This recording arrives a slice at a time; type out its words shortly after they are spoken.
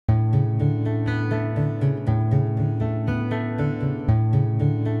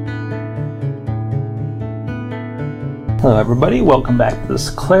Hello everybody, welcome back to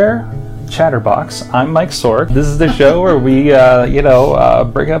this Claire Chatterbox. I'm Mike Sorg. This is the show where we,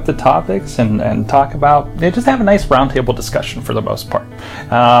 bring up the topics and talk about, just have a nice roundtable discussion for the most part.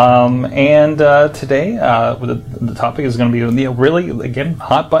 Today, the topic is going to be really, again,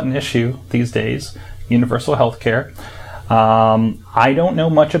 hot button issue these days, universal healthcare. I don't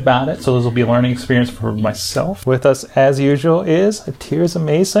know much about it, so this will be a learning experience for myself. With us, as usual, is Tirzah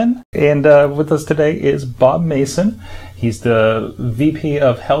Mason, and with us today is Bob Mason. He's the VP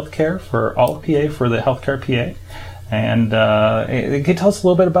of Healthcare for all of PA for the HealthCare PA. And can you tell us a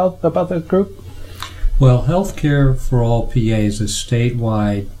little bit about the group? Well, HealthCare for all PA is a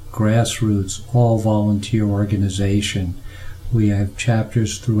statewide, grassroots, all-volunteer organization. We have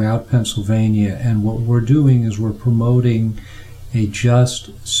chapters throughout Pennsylvania, and what we're doing is we're promoting a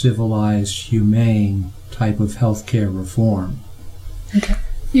just, civilized, humane type of healthcare reform. Okay.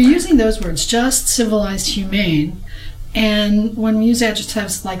 You're using those words, just, civilized, humane, and when we use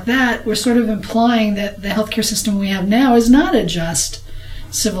adjectives like that, we're sort of implying that the healthcare system we have now is not a just,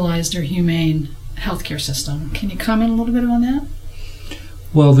 civilized, or humane healthcare system. Can you comment a little bit on that?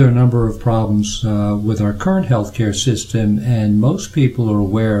 Well, there are a number of problems with our current healthcare system, and most people are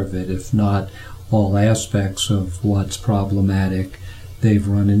aware of it, if not all aspects of what's problematic. They've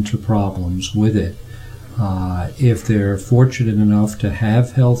run into problems with it. If they're fortunate enough to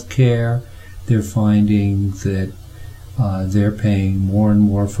have healthcare, they're finding that they're paying more and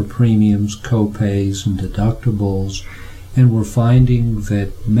more for premiums, co-pays, and deductibles, and we're finding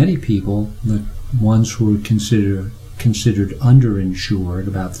that many people, the ones who are considered underinsured,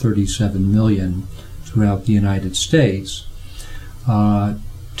 about 37 million throughout the United States,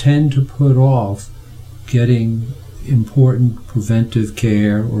 tend to put off getting important preventive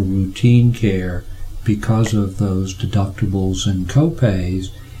care or routine care because of those deductibles and co-pays,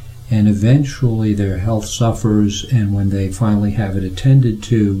 and eventually their health suffers, and when they finally have it attended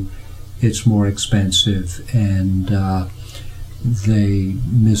to, it's more expensive, and they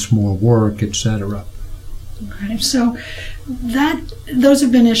miss more work, etc. Right. So those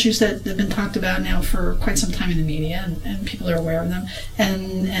have been issues that have been talked about now for quite some time in the media, and people are aware of them.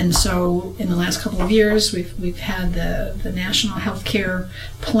 And so in the last couple of years, we've had the National Health Care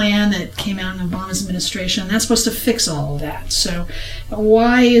Plan that came out in Obama's administration. That's supposed to fix all of that. So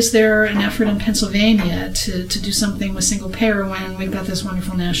why is there an effort in Pennsylvania to do something with single payer when we've got this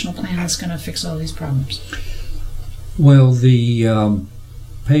wonderful national plan that's going to fix all these problems? Well, the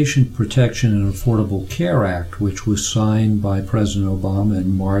Patient Protection and Affordable Care Act, which was signed by President Obama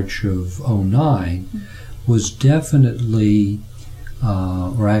in March of 2009, was definitely,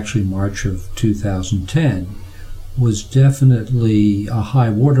 or actually March of 2010, was definitely a high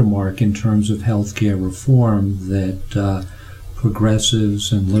watermark in terms of healthcare reform that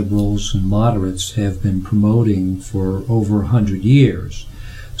progressives and liberals and moderates have been promoting for over 100 years.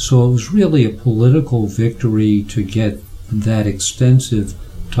 So it was really a political victory to get that extensive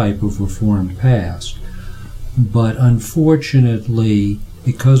type of reform passed. But unfortunately,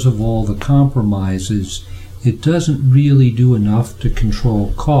 because of all the compromises, it doesn't really do enough to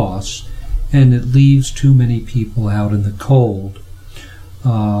control costs, and it leaves too many people out in the cold.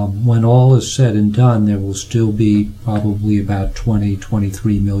 When all is said and done, there will still be probably about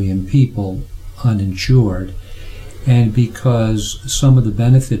 23 million people uninsured. And because some of the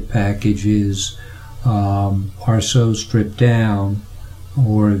benefit packages are so stripped down,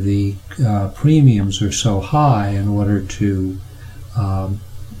 or the premiums are so high in order to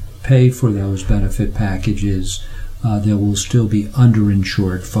pay for those benefit packages, there will still be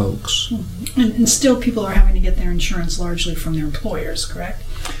underinsured folks. And still people are having to get their insurance largely from their employers, correct?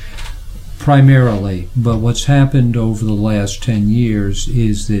 Primarily, but what's happened over the last 10 years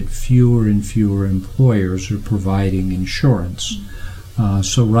is that fewer and fewer employers are providing insurance.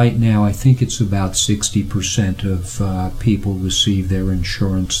 So right now, I think it's about 60% of people receive their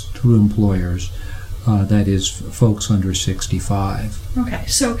insurance through employers. That is, folks under 65. Okay,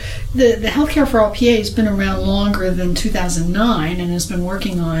 so the Healthcare for All PA has been around longer than 2009 and has been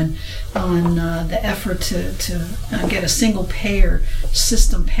working on the effort to get a single payer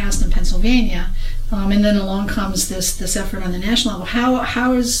system passed in Pennsylvania. And then along comes this effort on the national level.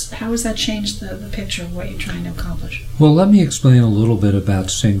 How has that changed the picture of what you're trying to accomplish? Well, let me explain a little bit about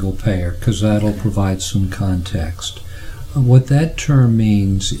single payer, because that'll provide some context. What that term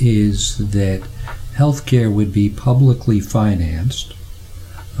means is that healthcare would be publicly financed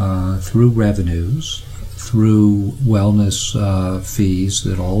through revenues, through wellness fees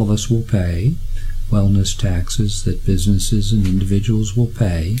that all of us will pay, wellness taxes that businesses and individuals will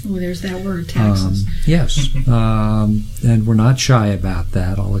pay. Oh, there's that word, taxes. Yes, and we're not shy about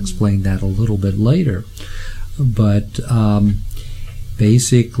that. I'll explain that a little bit later. but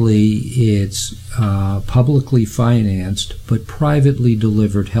basically it's publicly financed but privately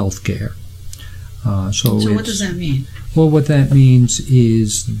delivered health care. So what does that mean? Well, what that means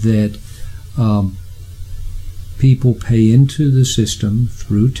is that people pay into the system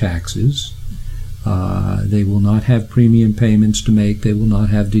through taxes. They will not have premium payments to make. They will not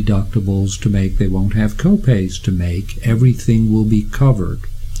have deductibles to make. They won't have co-pays to make. Everything will be covered.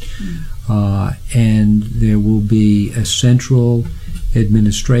 And there will be a central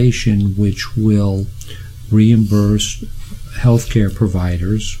administration which will reimburse healthcare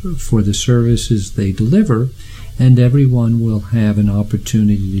providers for the services they deliver, and everyone will have an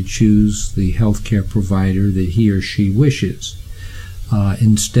opportunity to choose the healthcare provider that he or she wishes,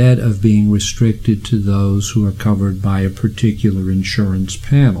 instead of being restricted to those who are covered by a particular insurance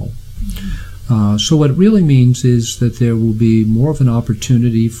panel. So what it really means is that there will be more of an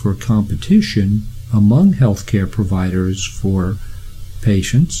opportunity for competition among healthcare providers for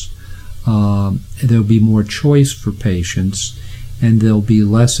patients. There'll be more choice for patients, and there'll be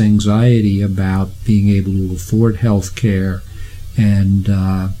less anxiety about being able to afford health care and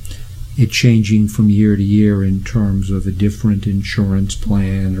it changing from year to year in terms of a different insurance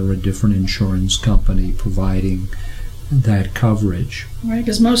plan or a different insurance company providing that coverage. Right,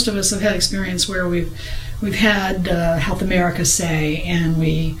 because most of us have had experience where we've had Health America say, and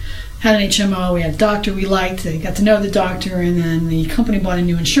we had an HMO, we had a doctor we liked, they got to know the doctor, and then the company bought a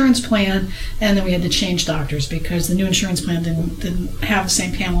new insurance plan, and then we had to change doctors because the new insurance plan didn't have the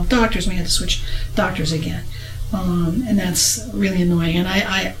same panel of doctors, and we had to switch doctors again. And that's really annoying. And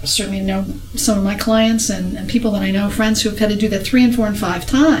I certainly know some of my clients and people that I know, friends who have had to do that 3 and 4 and 5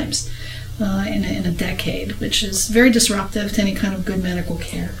 times in a decade, which is very disruptive to any kind of good medical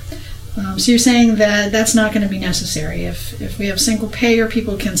care. So you're saying that that's not going to be necessary. If we have single payer,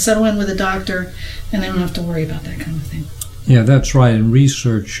 people can settle in with a doctor and they don't have to worry about that kind of thing. Yeah, that's right. And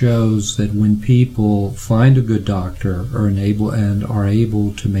research shows that when people find a good doctor are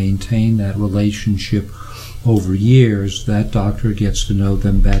able to maintain that relationship over years, that doctor gets to know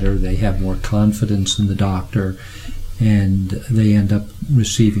them better, they have more confidence in the doctor, and they end up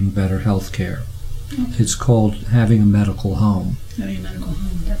receiving better health care. Okay. It's called having a medical home. Having a medical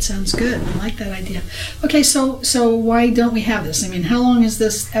home. That sounds good. I like that idea. Okay, so why don't we have this? I mean, how long has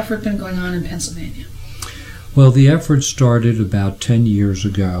this effort been going on in Pennsylvania? Well, the effort started about 10 years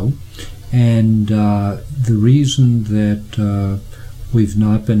ago, and the reason that we've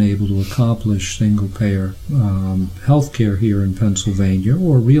not been able to accomplish single-payer health care here in Pennsylvania,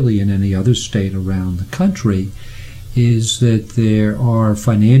 or really in any other state around the country, is that there are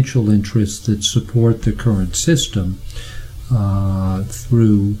financial interests that support the current system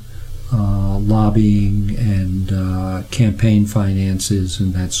through lobbying and campaign finances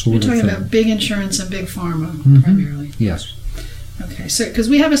and that sort of thing. You're talking about big insurance and big pharma, primarily? Yes. Okay, so because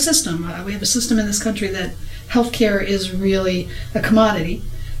we have a system. We have a system in this country that healthcare is really a commodity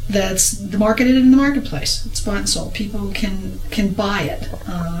that's marketed in the marketplace. It's bought and sold. People can buy it,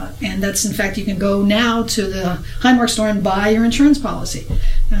 and that's, in fact, you can go now to the Highmark store and buy your insurance policy,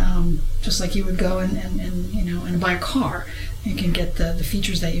 just like you would go and buy a car. You can get the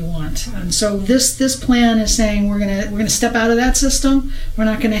features that you want. And so this plan is saying we're gonna step out of that system. We're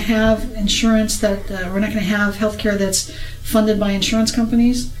not going to have insurance that we're not going to have healthcare that's funded by insurance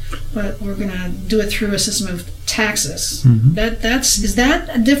companies, but we're going to do it through a system of taxes. Is that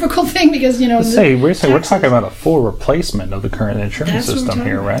a difficult thing? Because we're talking about a full replacement of the current insurance system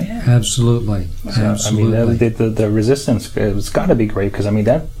here, right? Yeah. Absolutely. So, absolutely. I mean, the resistance has got to be great, because I mean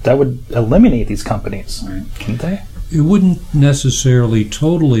that would eliminate these companies, right? Couldn't they? It wouldn't necessarily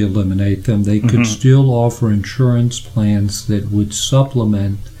totally eliminate them. They could still offer insurance plans that would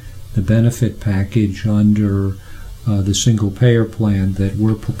supplement the benefit package under the single-payer plan that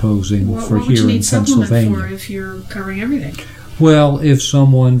we're proposing for here in Pennsylvania. What would you need supplement for if you're covering everything? Well, if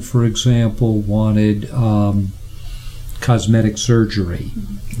someone, for example, wanted cosmetic surgery,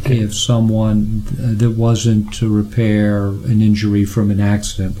 if someone that wasn't to repair an injury from an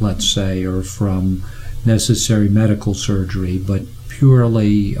accident, let's say, or from necessary medical surgery, but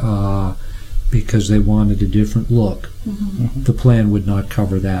purely because they wanted a different look, the plan would not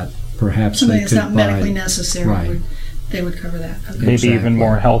cover that. Perhaps something they that's could not medically necessary, right. They would cover that. Okay. Maybe even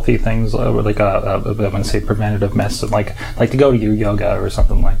more healthy things, like I'm going to say preventative medicine, like to go to your yoga or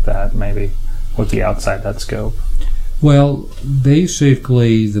something like that, maybe would be outside that scope. Well,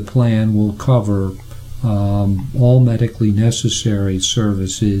 basically the plan will cover all medically necessary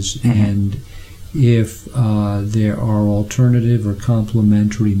services, and if there are alternative or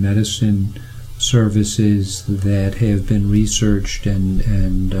complementary medicine services that have been researched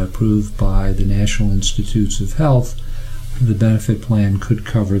and approved by the National Institutes of Health, the benefit plan could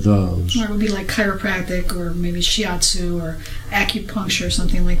cover those. Or it would be like chiropractic or maybe shiatsu or acupuncture or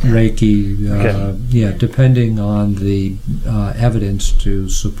something like that. Reiki, Okay. depending on the evidence to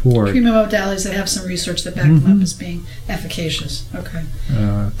support. Treatment modalities that have some research that back them up as being efficacious. Okay.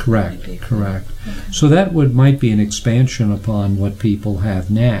 Correct. Maybe. Correct. Okay. So that might be an expansion upon what people have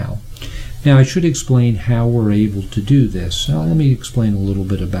now. Now, I should explain how we're able to do this. Now, let me explain a little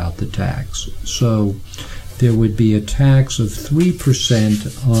bit about the tax. So, there would be a tax of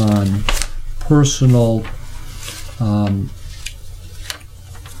 3% on personal.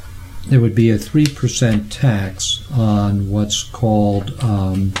 There would be a 3% tax on what's called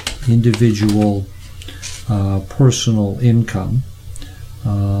individual personal income.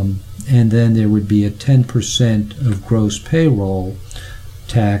 And then there would be a 10% of gross payroll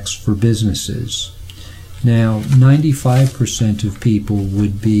tax for businesses. Now, 95% of people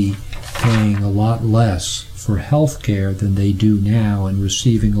would be paying a lot less for health care than they do now and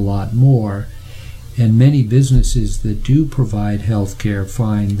receiving a lot more. And many businesses that do provide health care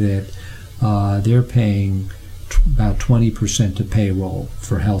find that they're paying about 20% of payroll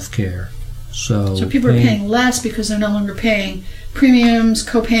for health care. So people are paying less because they're no longer paying premiums,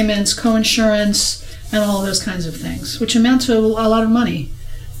 co-payments, co-insurance, and all those kinds of things, which amount to a lot of money.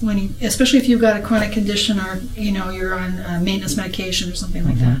 Especially if you've got a chronic condition or you're on maintenance medication or something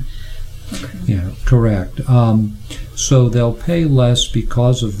like that. Okay. Yeah, correct. So they'll pay less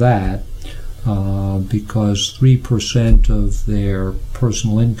because of that, because 3% of their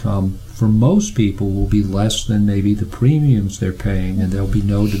personal income for most people will be less than maybe the premiums they're paying, and there'll be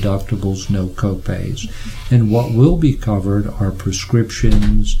no deductibles, no copays. And what will be covered are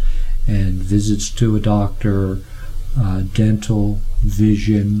prescriptions and visits to a doctor, dental,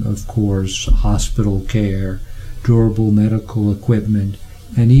 vision, of course, hospital care, durable medical equipment,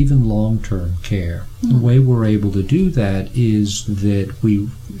 and even long-term care. The way we're able to do that is that we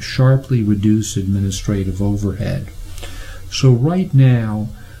sharply reduce administrative overhead. So right now,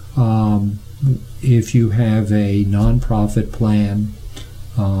 if you have a nonprofit plan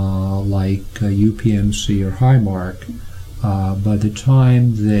like UPMC or Highmark, by the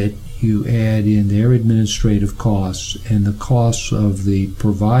time that you add in their administrative costs and the costs of the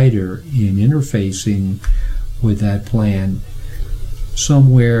provider in interfacing with that plan,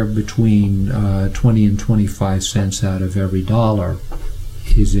 somewhere between 20 and 25 cents out of every dollar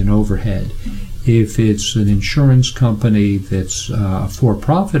is in overhead. If it's an insurance company that's a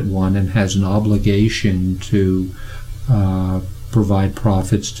for-profit one and has an obligation to provide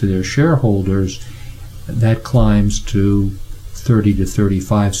profits to their shareholders, that climbs to 30 to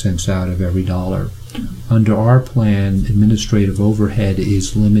 35 cents out of every dollar. Under our plan, administrative overhead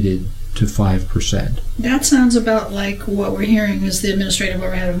is limited to 5%. That sounds about like what we're hearing is the administrative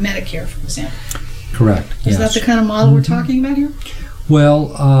overhead of Medicare, for example. Correct. Is that the kind of model we're talking about here? Well,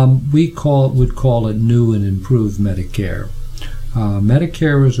 we would call it new and improved Medicare.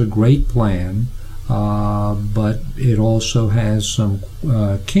 Medicare is a great plan, but it also has some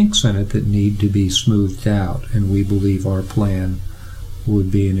kinks in it that need to be smoothed out, and we believe our plan would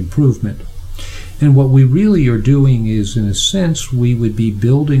be an improvement. And what we really are doing is, in a sense, we would be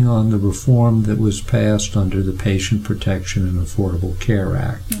building on the reform that was passed under the Patient Protection and Affordable Care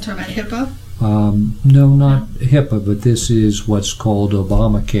Act. You're talking about HIPAA? No, not HIPAA, but this is what's called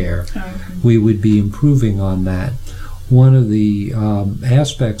Obamacare. Oh, okay. We would be improving on that. One of the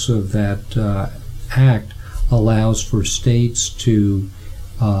aspects of that act allows for states to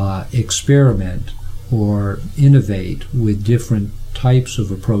experiment or innovate with different types of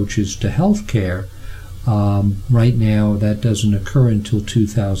approaches to health care. Right now, that doesn't occur until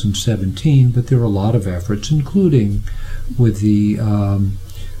 2017, but there are a lot of efforts, including with the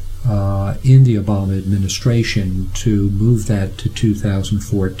in the Obama administration, to move that to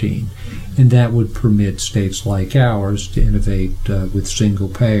 2014. And that would permit states like ours to innovate with single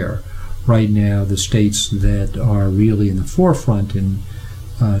payer. Right now, the states that are really in the forefront in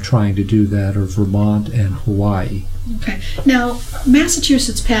trying to do that are Vermont and Hawaii. Okay. Now,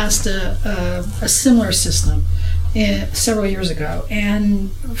 Massachusetts passed a similar system several years ago,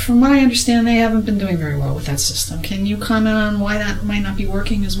 and from what I understand, they haven't been doing very well with that system. Can you comment on why that might not be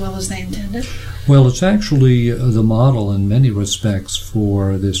working as well as they intended? Well, it's actually the model in many respects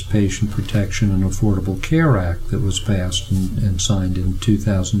for this Patient Protection and Affordable Care Act that was passed and signed in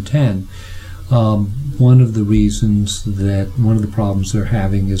 2010. One of the problems they're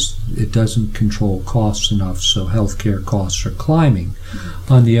having is it doesn't control costs enough, so healthcare costs are climbing.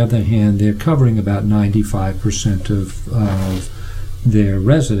 On the other hand, they're covering about 95% of their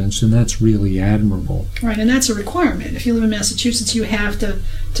residents, and that's really admirable. Right, and that's a requirement. If you live in Massachusetts, you have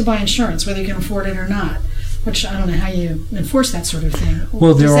to buy insurance, whether you can afford it or not. Which I don't know how you enforce that sort of thing.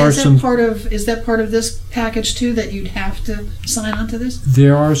 Well, is that part of this package too, that you'd have to sign on to this?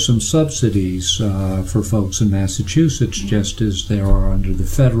 There are some subsidies for folks in Massachusetts, just as there are under the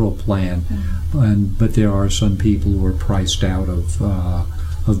federal plan, but there are some people who are priced out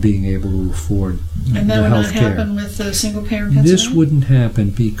of being able to afford the health care. And that would not happen with a single payer in Pennsylvania? This wouldn't happen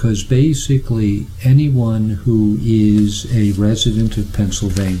because basically anyone who is a resident of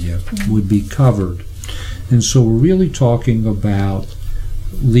Pennsylvania would be covered. And so we're really talking about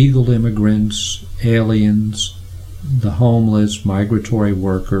legal immigrants, aliens, the homeless, migratory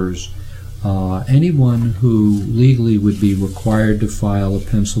workers, anyone who legally would be required to file a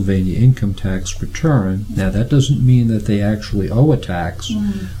Pennsylvania income tax return. Now, that doesn't mean that they actually owe a tax,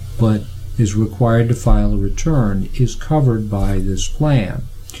 but is required to file a return, is covered by this plan.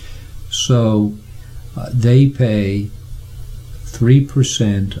 So they pay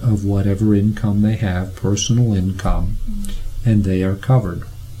 3% of whatever income they have, personal income, and they are covered.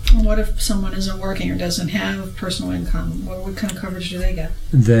 And what if someone isn't working or doesn't have personal income? What kind of coverage do they get?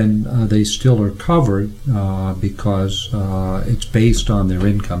 Then they still are covered because it's based on their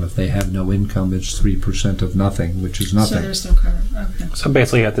income. If they have no income, it's 3% of nothing, which is nothing. So they're still covered. Okay. So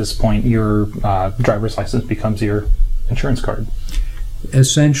basically at this point, your driver's license becomes your insurance card.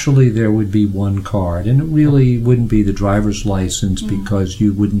 Essentially, there would be one card, and it really wouldn't be the driver's license because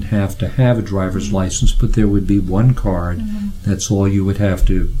you wouldn't have to have a driver's license, but there would be one card. That's all you would have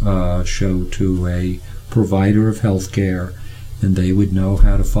to show to a provider of health care, and they would know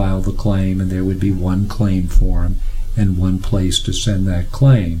how to file the claim, and there would be one claim form and one place to send that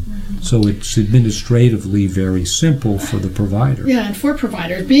claim. So it's administratively very simple for the provider. Yeah, and for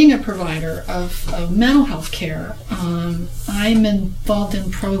providers, being a provider of mental health care, I'm involved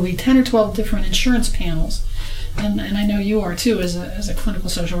in probably 10 or 12 different insurance panels, and I know you are too as a clinical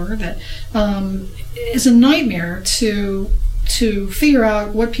social worker, that is a nightmare to figure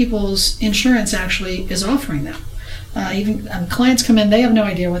out what people's insurance actually is offering them. Even clients come in, they have no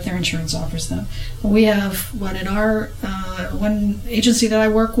idea what their insurance offers them. We have, in our one agency that I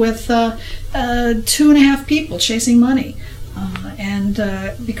work with, 2.5 people chasing money. And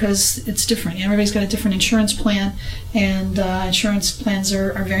because it's different. Everybody's got a different insurance plan, and insurance plans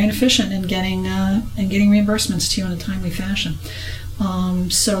are very inefficient in getting reimbursements to you in a timely fashion.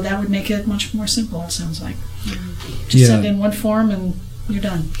 So that would make it much more simple, it sounds like. Just send in one form and you're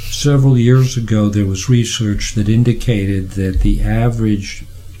done. Several years ago, there was research that indicated that the average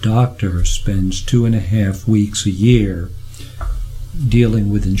doctor spends 2.5 weeks a year dealing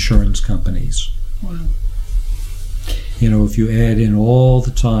with insurance companies. Wow. You know, if you add in all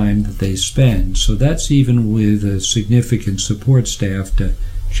the time that they spend, so that's even with a significant support staff to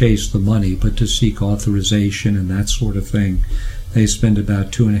chase the money, but to seek authorization and that sort of thing, they spend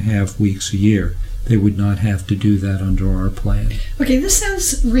about 2.5 weeks a year. They would not have to do that under our plan. Okay, this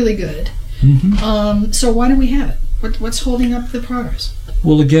sounds really good. So why don't we have it? What's holding up the progress?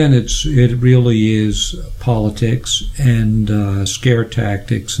 Well, again, it really is politics and scare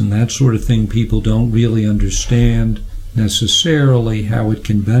tactics and that sort of thing. People don't really understand necessarily how it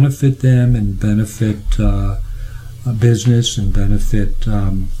can benefit them and benefit business and benefit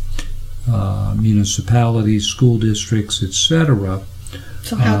municipalities, school districts, etc.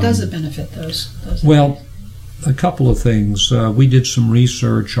 So how does it benefit those? Well, a couple of things. We did some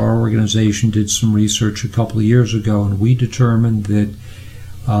research. Our organization did some research a couple of years ago, and we determined that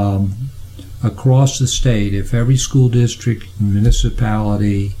across the state, if every school district,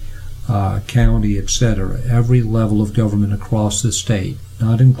 municipality, county, etc., every level of government across the state,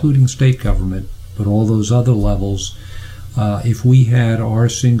 not including state government, but all those other levels, if we had our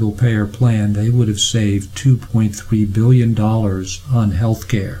single-payer plan, they would have saved $2.3 billion on health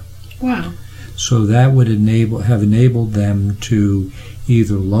care. Wow. So that would have enabled them to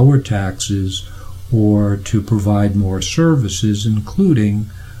either lower taxes or to provide more services, including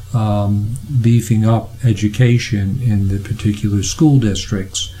beefing up education in the particular school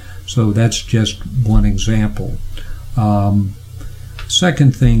districts. So that's just one example.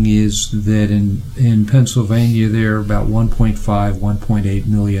 Second thing is that in Pennsylvania there are about 1.5, 1.8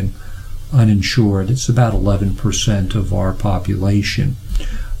 million uninsured. It's about 11% of our population.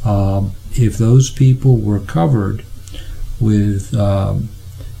 If those people were covered with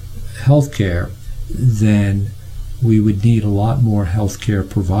health care, then we would need a lot more health care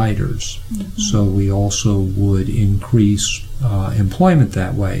providers. So we also would increase employment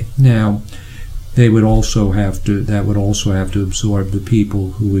that way. Now, They would also have to. That would also have to absorb the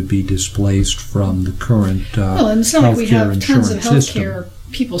people who would be displaced from the current well, and it's not like we have tons of insurance healthcare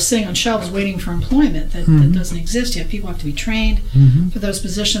people sitting on shelves waiting for employment that doesn't exist yet. People have to be trained for those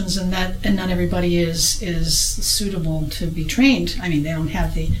positions, and not everybody is suitable to be trained. I mean, they don't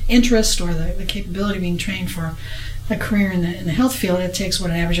have the interest or the capability of being trained for a career in the health field. It takes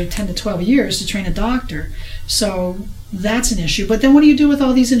an average of 10 to 12 years to train a doctor. So that's an issue. But then what do you do with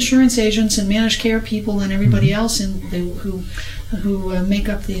all these insurance agents and managed care people and everybody else who make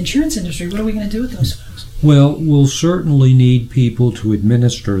up the insurance industry? What are we going to do with those folks? Well, we'll certainly need people to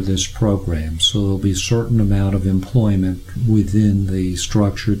administer this program, so there'll be a certain amount of employment within the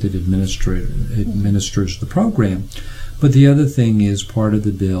structure that administers the program. But the other thing is, part of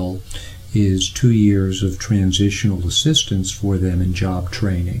the bill is 2 years of transitional assistance for them in job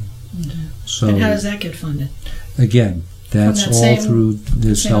training. So, and how does that get funded? Again, that's all through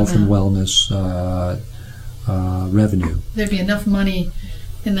this health and wellness revenue. There'd be enough money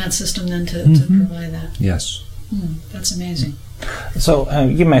in that system then to provide that. Yes. That's amazing. So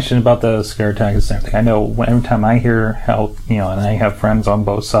you mentioned about the scare tactics and everything. I know every time I hear health, and I have friends on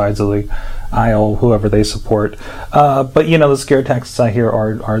both sides of the aisle, whoever they support. But the scare tactics I hear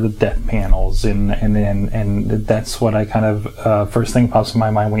are the death panels, and that's what I kind of first thing pops in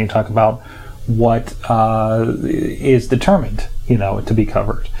my mind when you talk about what is determined, to be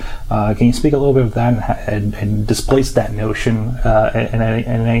covered. Can you speak a little bit of that and displace that notion in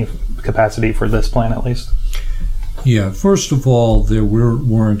any capacity for this plan, at least? Yeah, first of all, there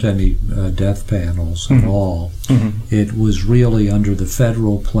weren't any death panels at all. It was really under the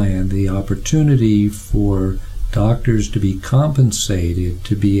federal plan, the opportunity for doctors to be compensated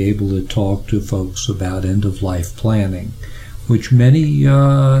to be able to talk to folks about end-of-life planning, which many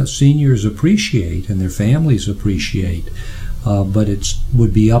seniors appreciate and their families appreciate, but it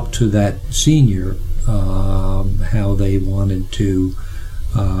would be up to that senior how they wanted to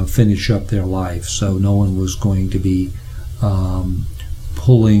finish up their life. So no one was going to be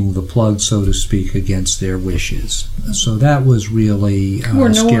pulling the plug, so to speak, against their wishes. So that was really or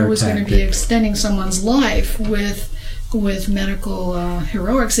no scare one was tactic. going to be extending someone's life with medical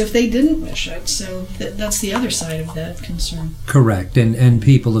heroics if they didn't wish it. So that's the other side of that concern. Correct. And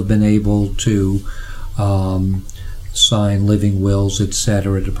people have been able to sign living wills,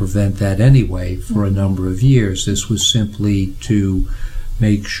 etc., to prevent that anyway for a number of years. This was simply to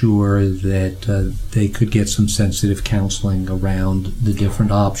make sure that they could get some sensitive counseling around the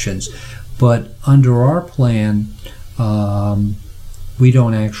different options. But under our plan, we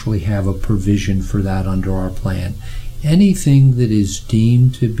don't actually have a provision for that under our plan. Anything that is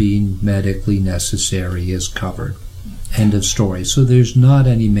deemed to be medically necessary is covered. End of story. So there's not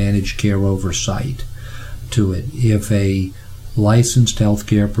any managed care oversight to it. If a licensed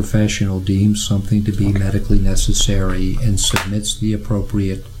healthcare professional deems something to be medically necessary and submits the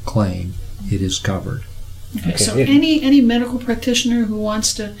appropriate claim, it is covered. Okay. So any medical practitioner who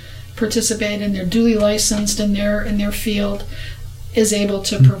wants to participate and they're duly licensed in their field is able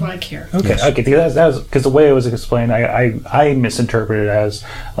to provide care. Okay, Yes. okay. That was because the way it was explained, I misinterpreted it as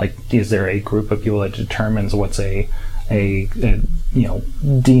like, is there a group of people that determines what's a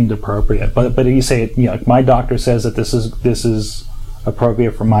deemed appropriate? But you say my doctor says that this is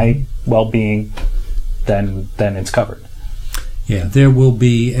appropriate for my well-being, then it's covered. Yeah, there will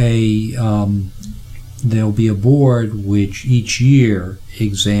be a board which each year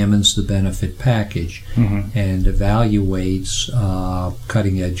examines the benefit package and evaluates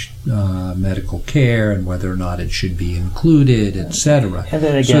cutting-edge medical care and whether or not it should be included, etc.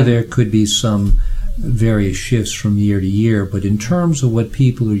 So there could be some various shifts from year to year, but in terms of what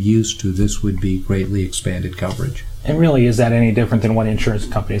people are used to, this would be greatly expanded coverage. And really, is that any different than what insurance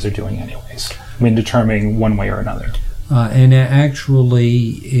companies are doing anyways? I mean, determining one way or another. And actually,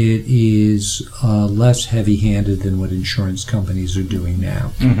 it is less heavy-handed than what insurance companies are doing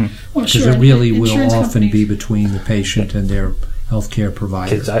now. Well, Because sure. it really will Insurance often companies- be between the patient and their healthcare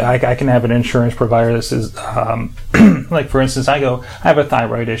provider. Because I can have an insurance provider. This is like, for instance, I have a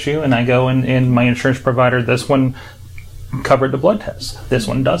thyroid issue, and I go in my insurance provider. This one covered the blood test. This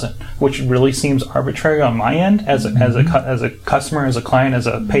one doesn't, which really seems arbitrary on my end as a customer, as a client, as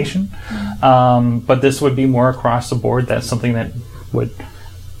a patient. But this would be more across the board. That's something that would,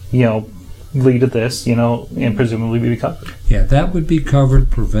 lead to this, and presumably be covered. Yeah, that would be covered.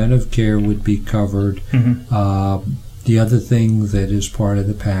 Preventive care would be covered. The other thing that is part of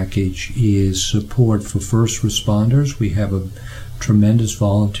the package is support for first responders. We have a tremendous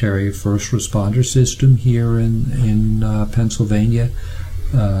voluntary first responder system here in Pennsylvania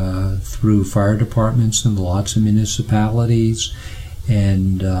through fire departments and lots of municipalities.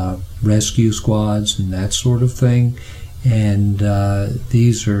 and rescue squads and that sort of thing. And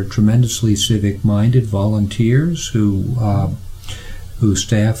these are tremendously civic-minded volunteers who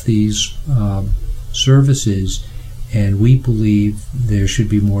staff these services, and we believe there should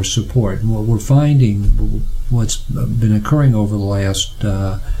be more support. And what we're finding, what's been occurring over the last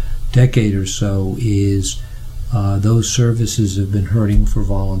decade or so, is those services have been hurting for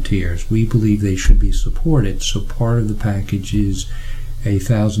volunteers. We believe they should be supported, so part of the package is a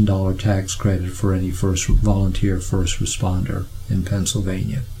 $1,000 tax credit for any volunteer first responder in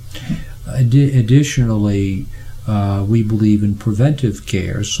Pennsylvania. Additionally, we believe in preventive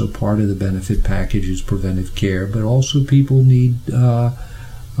care, so part of the benefit package is preventive care, but also people need to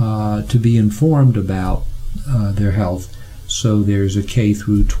be informed about their health. So there's a K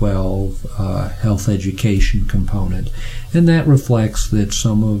through 12 health education component, and that reflects that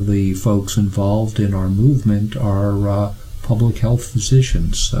some of the folks involved in our movement are public health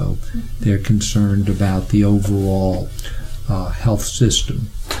physicians, so they're concerned about the overall health system.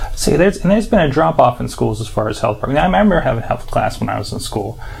 See, there's been a drop-off in schools as far as health programs. I remember having health class when I was in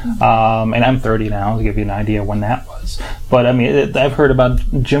school, and I'm 30 now, to give you an idea when that was. But, I mean, I've heard about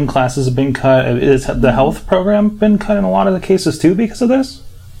gym classes have been cut. Is the health program been cut in a lot of the cases, too, because of this?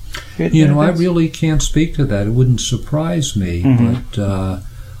 You know, I really can't speak to that. It wouldn't surprise me, but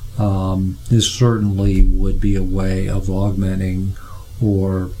this certainly would be a way of augmenting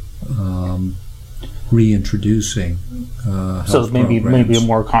or reintroducing health so maybe programs.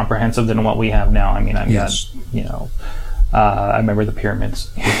 more comprehensive than what we have now. I mean, Yes. I remember the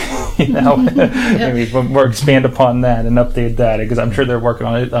pyramids. Maybe more expand upon that and update that, because I'm sure they're working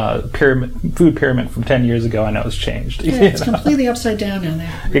on it. Food pyramid from 10 years ago, I know it's changed. Yeah, it's completely upside down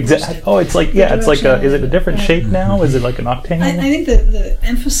now. Exactly. Oh, it's like is it a different shape now? Is it like an octangle? I think the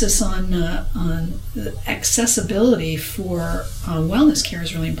emphasis on the accessibility for wellness care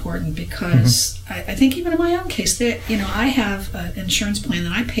is really important, because I think even in my own case, I have an insurance plan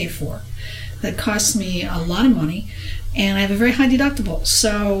that I pay for that costs me a lot of money, and I have a very high deductible.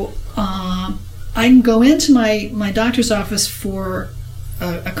 So I can go into my doctor's office for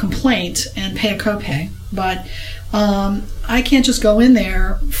a complaint and pay a copay, but I can't just go in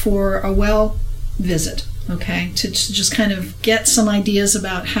there for a well visit, okay, to just kind of get some ideas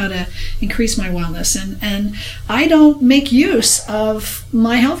about how to increase my wellness. And I don't make use of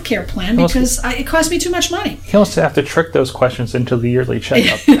my HealthCare plan because it costs me too much money. You also have to trick those questions into the yearly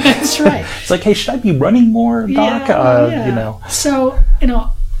checkup. That's right. It's like, hey, should I be running more, doc? So,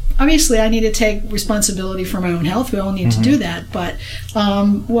 obviously I need to take responsibility for my own health. We all need to do that. But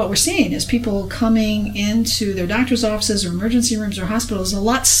what we're seeing is people coming into their doctor's offices or emergency rooms or hospitals a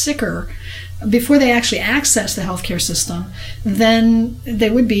lot sicker before they actually access the healthcare system than they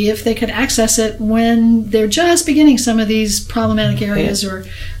would be if they could access it when they're just beginning some of these problematic areas or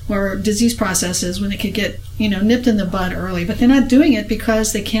disease processes, when they could get nipped in the bud early. But they're not doing it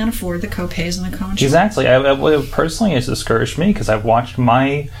because they can't afford the co-pays and the co-insurance. Exactly. Personally, it's discouraged me, because I've watched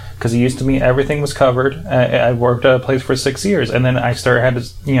because it used to be everything was covered. I worked at a place for 6 years, and then I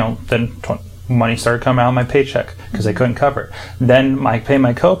money started coming out of my paycheck because I couldn't cover it. Then I pay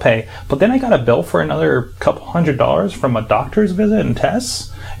my copay, but then I got a bill for another couple $100 from a doctor's visit and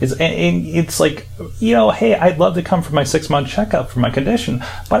tests. It's like, hey, I'd love to come for my 6-month checkup for my condition,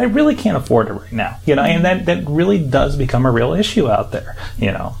 but I really can't afford it right now. And that really does become a real issue out there.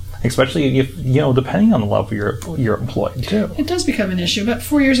 Especially if, depending on the level you're employed too. It does become an issue. About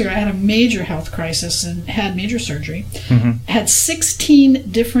 4 years ago, I had a major health crisis and had major surgery. I had 16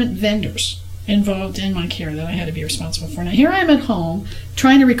 different vendors involved in my care that I had to be responsible for. Now, here I am at home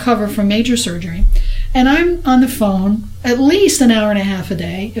trying to recover from major surgery, and I'm on the phone at least an hour and a half a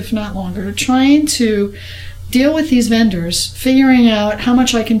day, if not longer, trying to deal with these vendors, figuring out how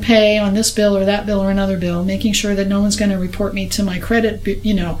much I can pay on this bill or that bill or another bill, making sure that no one's going to report me to my credit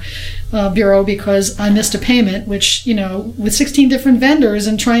bureau because I missed a payment, which, with 16 different vendors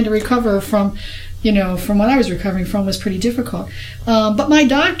and trying to recover from what I was recovering from was pretty difficult. But my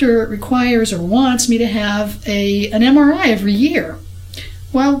doctor requires or wants me to have an MRI every year.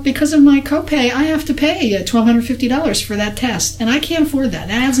 Well, because of my copay, I have to pay $1,250 for that test, and I can't afford that.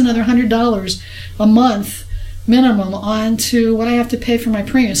 That adds another $100 a month minimum onto what I have to pay for my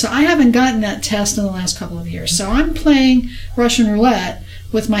premium. So I haven't gotten that test in the last couple of years. So I'm playing Russian roulette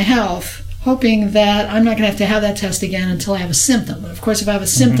with my health, hoping that I'm not going to have that test again until I have a symptom. But of course, if I have a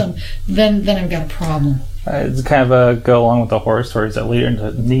symptom, then I've got a problem. It's kind of go along with the horror stories that lead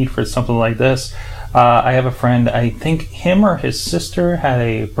into need for something like this. I have a friend, I think him or his sister had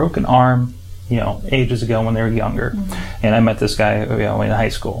a broken arm, ages ago when they were younger. And I met this guy, in high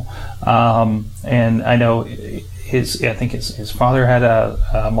school. And I know I think his father had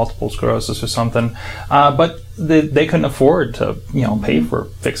multiple sclerosis or something, but they couldn't afford to pay for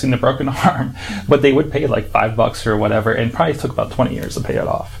fixing the broken arm, but they would pay like $5 or whatever, and probably took about 20 years to pay it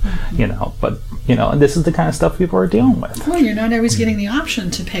off. But and this is the kind of stuff people are dealing with. Well, you're not always getting the option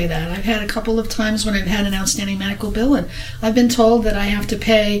to pay that. I've had a couple of times when I've had an outstanding medical bill, and I've been told that I have to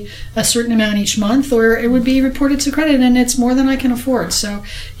pay a certain amount each month, or it would be reported to credit, and it's more than I can afford. So,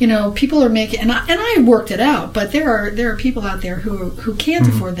 people are making, and I worked it out, but there are people out there who can't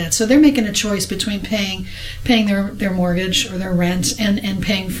afford that, so they're making a choice between paying their mortgage or their rent and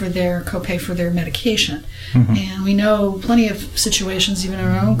paying for their copay for their medication. And we know plenty of situations, even in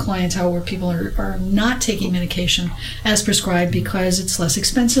our own clientele, where people are not taking medication as prescribed because it's less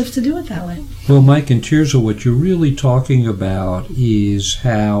expensive to do it that way. Well, Mike and Tirzah, what you're really talking about is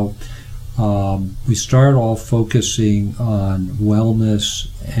how we start off focusing on wellness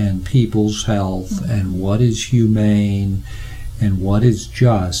and people's health and what is humane and what is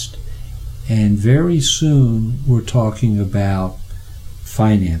just, and very soon we're talking about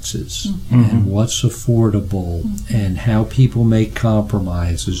finances and what's affordable and how people make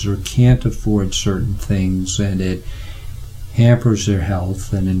compromises or can't afford certain things, and it hampers their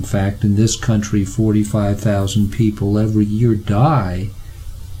health. And in fact, in this country, 45,000 people every year die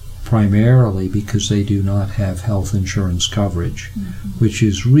primarily because they do not have health insurance coverage, which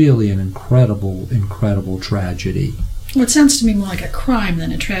is really an incredible tragedy. Well, it sounds to me more like a crime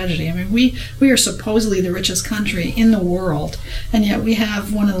than a tragedy. I mean, we are supposedly the richest country in the world, and yet we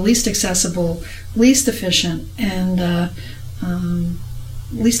have one of the least accessible, least efficient, and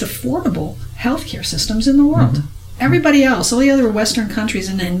least affordable healthcare systems in the world. Everybody else, all the other Western countries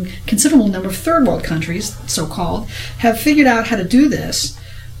and a considerable number of third world countries, so-called, have figured out how to do this,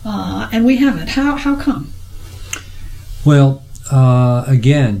 and we haven't. How come? Well,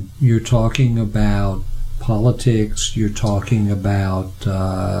 again, you're talking about politics, you're talking about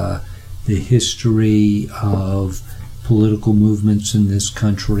the history of political movements in this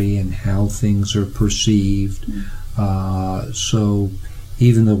country and how things are perceived. So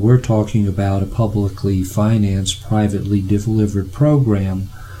even though we're talking about a publicly financed, privately delivered program,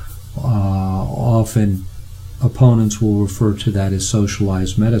 often opponents will refer to that as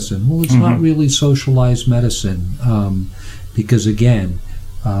socialized medicine. Well, it's not really socialized medicine because, again,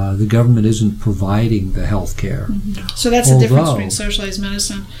 the government isn't providing the health care. So that's the difference between socialized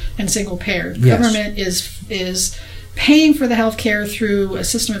medicine and single payer. Yes. Government is paying for the health care through a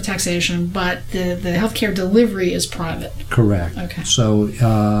system of taxation, but the health care delivery is private. Correct. Okay. So,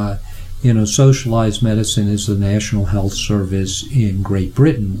 socialized medicine is the National Health Service in Great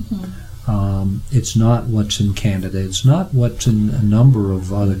Britain. It's not what's in Canada. It's not what's in a number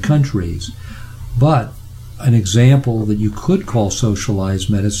of other countries. But an example that you could call socialized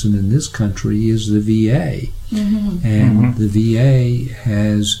medicine in this country is the VA. And the VA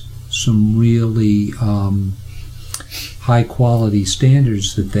has some really high-quality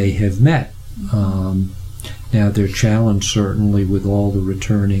standards that they have met. Now, they're challenged certainly with all the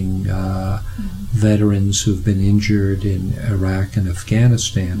returning veterans who've been injured in Iraq and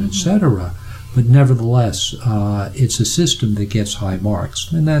Afghanistan, etc. But nevertheless, it's a system that gets high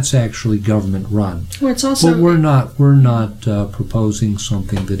marks, and that's actually government run. Well, it's also, but we're not proposing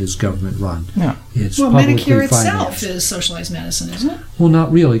something that is government run. No. It's Medicare financed. itself is socialized medicine, isn't it? Well,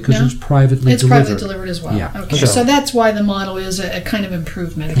 not really, because it's privately delivered. It's privately delivered as well. Yeah. Okay. So that's why the model is a kind of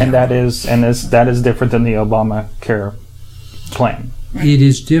improved Medicare. And that is different than the Obamacare plan. Right. It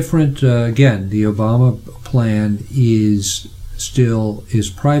is different. Again, the Obama plan is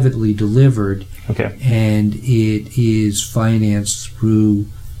privately delivered, and it is financed through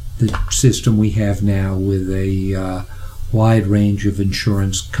the system we have now with a wide range of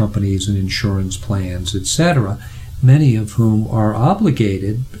insurance companies and insurance plans, etc., many of whom are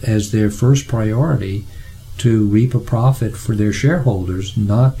obligated as their first priority to reap a profit for their shareholders,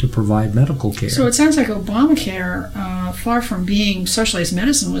 not to provide medical care. So it sounds like Obamacare, far from being socialized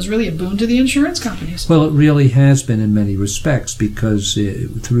medicine, was really a boon to the insurance companies. Well, it really has been in many respects, because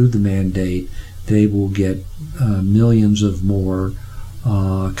through the mandate, they will get millions of more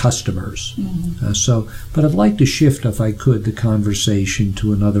customers. But I'd like to shift, if I could, the conversation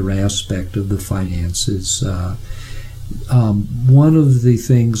to another aspect of the finances. One of the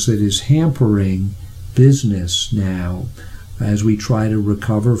things that is hampering business now, as we try to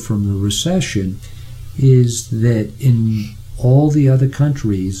recover from the recession, is that in all the other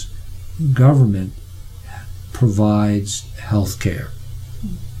countries, government provides health care.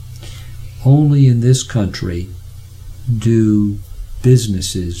 Only in this country do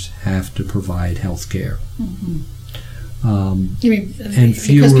businesses have to provide health care. You mean and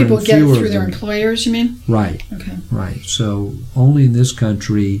fewer because people and get it fewer through of their them. employers, you mean? Right. Okay. Right. So only in this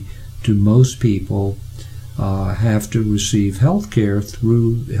country do most people have to receive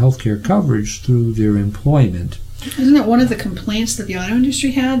healthcare coverage through their employment. Isn't that one of the complaints that the auto industry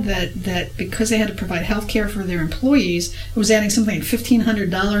had, that because they had to provide health care for their employees, it was adding something like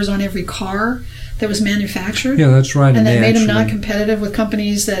 $1,500 on every car that was manufactured? Yeah, that's right. And that made them actually, not competitive with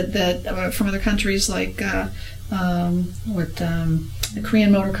companies that from other countries like the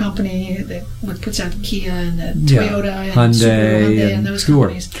Korean Motor Company that puts out Kia and Toyota and Hyundai and those sure.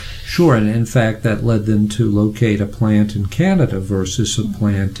 companies. Sure, and in fact that led them to locate a plant in Canada versus a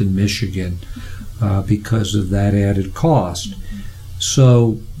plant in Michigan because of that added cost.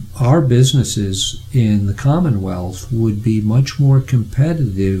 So our businesses in the Commonwealth would be much more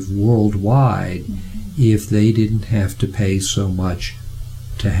competitive worldwide if they didn't have to pay so much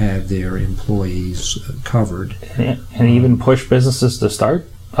to have their employees covered. And even push businesses to start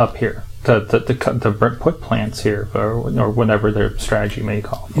up here, to put plants here, or whatever their strategy may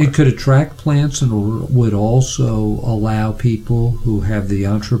call for. It could attract plants and would also allow people who have the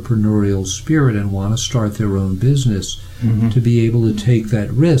entrepreneurial spirit and want to start their own business to be able to take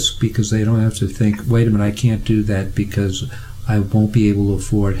that risk, because they don't have to think, wait a minute, I can't do that because I won't be able to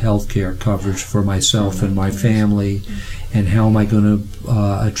afford health care coverage for myself and my family, and how am I going to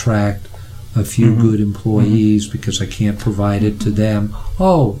attract a few good employees because I can't provide it to them.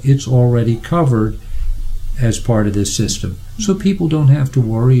 Oh, it's already covered as part of this system. So people don't have to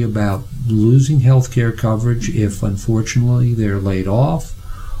worry about losing health care coverage if unfortunately they're laid off,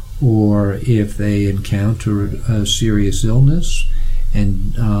 or if they encounter a serious illness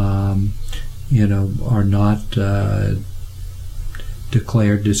and are not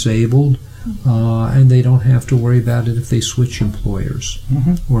declared disabled, and they don't have to worry about it if they switch employers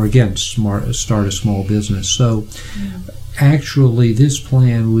or again start a small business. So actually this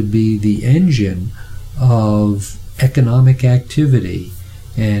plan would be the engine of economic activity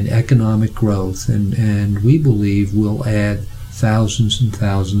and economic growth, and we believe will add thousands and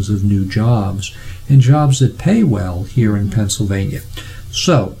thousands of new jobs, and jobs that pay well here in Pennsylvania.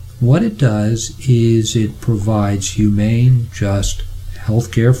 So what it does is it provides humane, just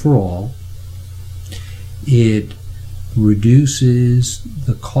health care for all. It reduces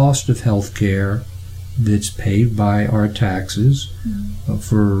the cost of health care that's paid by our taxes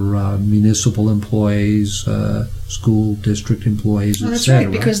for municipal employees, school district employees, That's etc.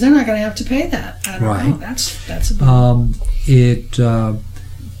 right, because they're not going to have to pay that. I don't Right. know. That's a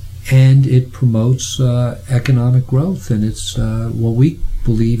And it promotes economic growth, and it's what we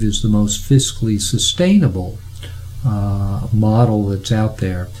believe is the most fiscally sustainable model that's out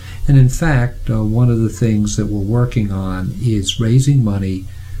there. And in fact, one of the things that we're working on is raising money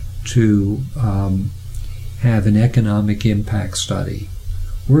to have an economic impact study.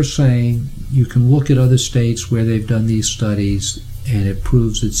 We're saying you can look at other states where they've done these studies, and it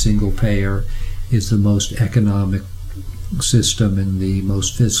proves that single payer is the most economic system and the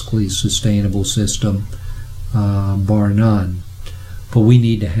most fiscally sustainable system, bar none. But we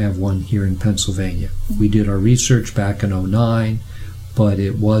need to have one here in Pennsylvania. We did our research back in 2009, but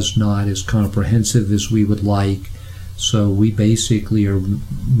it was not as comprehensive as we would like. So we basically are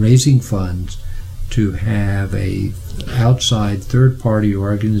raising funds to have a outside third-party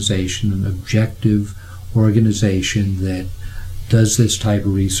organization, an objective organization that does this type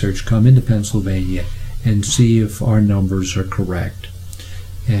of research, come into Pennsylvania and see if our numbers are correct.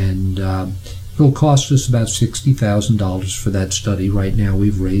 And it'll cost us about $60,000 for that study. Right now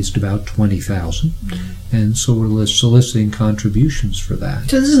we've raised about $20,000, and so we're soliciting contributions for that.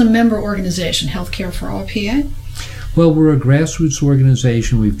 So this is a member organization, HealthCare for All PA? Well, we're a grassroots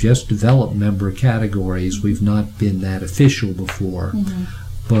organization. We've just developed member categories. We've not been that official before.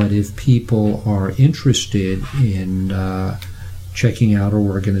 But if people are interested in checking out our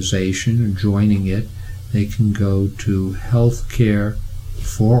organization and joining it, they can go to HealthCare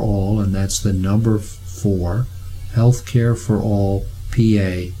for All, and that's the number 4,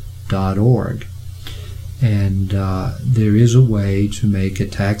 healthcareforallpa.org. And there is a way to make a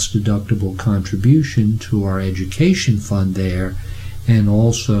tax-deductible contribution to our education fund there, and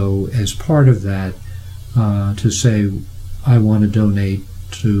also as part of that to say, I want to donate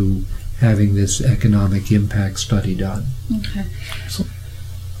to having this economic impact study done. Okay.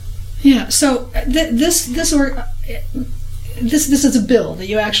 Yeah, so this is a bill that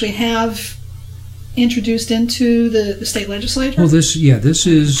you actually have introduced into the state legislature? Well, this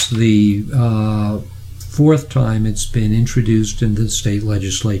is the 4th time it's been introduced into the state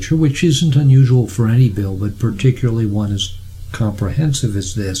legislature, which isn't unusual for any bill, but particularly one as comprehensive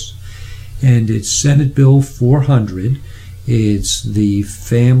as this. and it's Senate Bill 400. It's the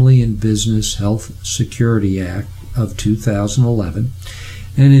Family and Business Health Security Act of 2011,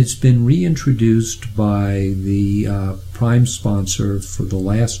 and it's been reintroduced by the prime sponsor for the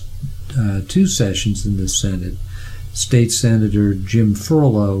last 2 sessions in the Senate, State Senator Jim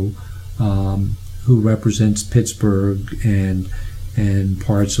Furlow, who represents Pittsburgh and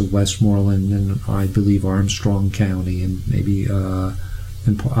parts of Westmoreland and I believe Armstrong County and maybe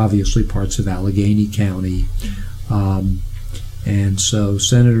and obviously parts of Allegheny County. And so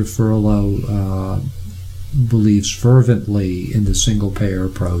Senator Furlow believes fervently in the single-payer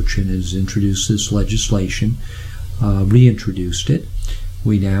approach and has introduced this legislation, reintroduced it.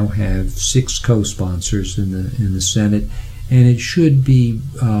 We now have 6 co-sponsors in the Senate, and it should be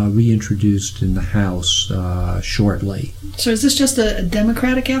reintroduced in the House shortly. So is this just a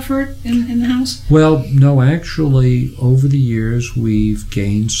Democratic effort in the House? Well, no, actually, over the years we've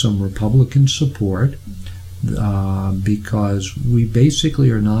gained some Republican support because we basically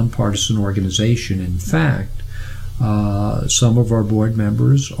are a nonpartisan organization. In fact, some of our board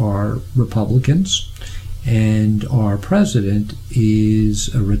members are Republicans, and our president is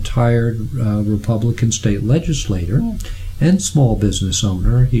a retired Republican state legislator and small business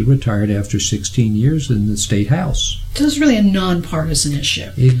owner. He retired after 16 years in the state house. So it's really a nonpartisan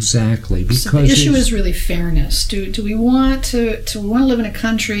issue. Exactly, because so the issue is really fairness. Do we want to live in a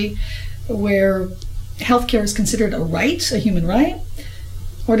country where healthcare is considered a right, a human right?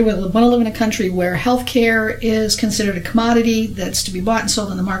 Or do we want to live in a country where healthcare is considered a commodity that's to be bought and sold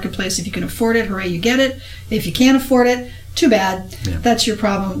in the marketplace? If you can afford it, hooray, you get it. If you can't afford it, too bad. Yeah. That's your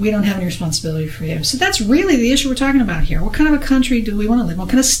problem. We don't have any responsibility for you. So that's really the issue we're talking about here. What kind of a country do we want to live in? What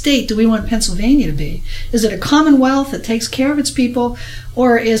kind of state do we want Pennsylvania to be? Is it a commonwealth that takes care of its people,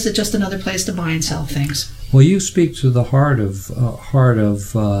 or is it just another place to buy and sell things? Well, you speak to the heart of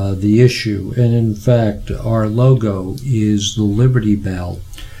the issue, and in fact, our logo is the Liberty Bell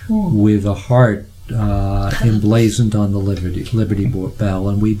with a heart emblazoned on the Liberty Bell,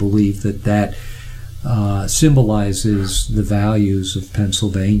 and we believe that symbolizes the values of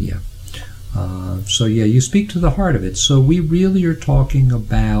Pennsylvania. So yeah, you speak to the heart of it. So we really are talking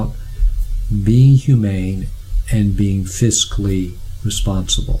about being humane and being fiscally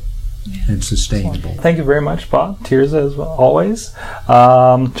responsible and sustainable. Thank you very much, Bob. Tirzah, as always.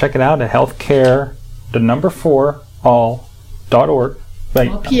 Check it out at HealthCare, the number 4 all.org.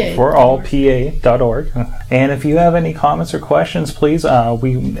 For allpa.org. And if you have any comments or questions, please,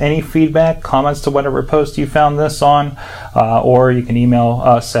 any feedback, comments to whatever post you found this on, or you can email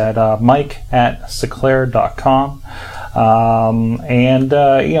us at mike@seclair.com.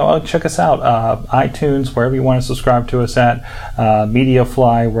 Check us out, iTunes, wherever you want to subscribe to us at,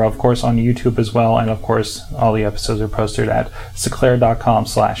 MediaFly. We're of course on YouTube as well, and of course all the episodes are posted at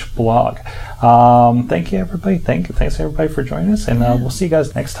seclair.com/blog. Thank you, everybody. Thanks everybody for joining us, and we'll see you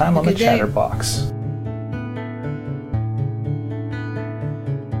guys next time on the Chatterbox.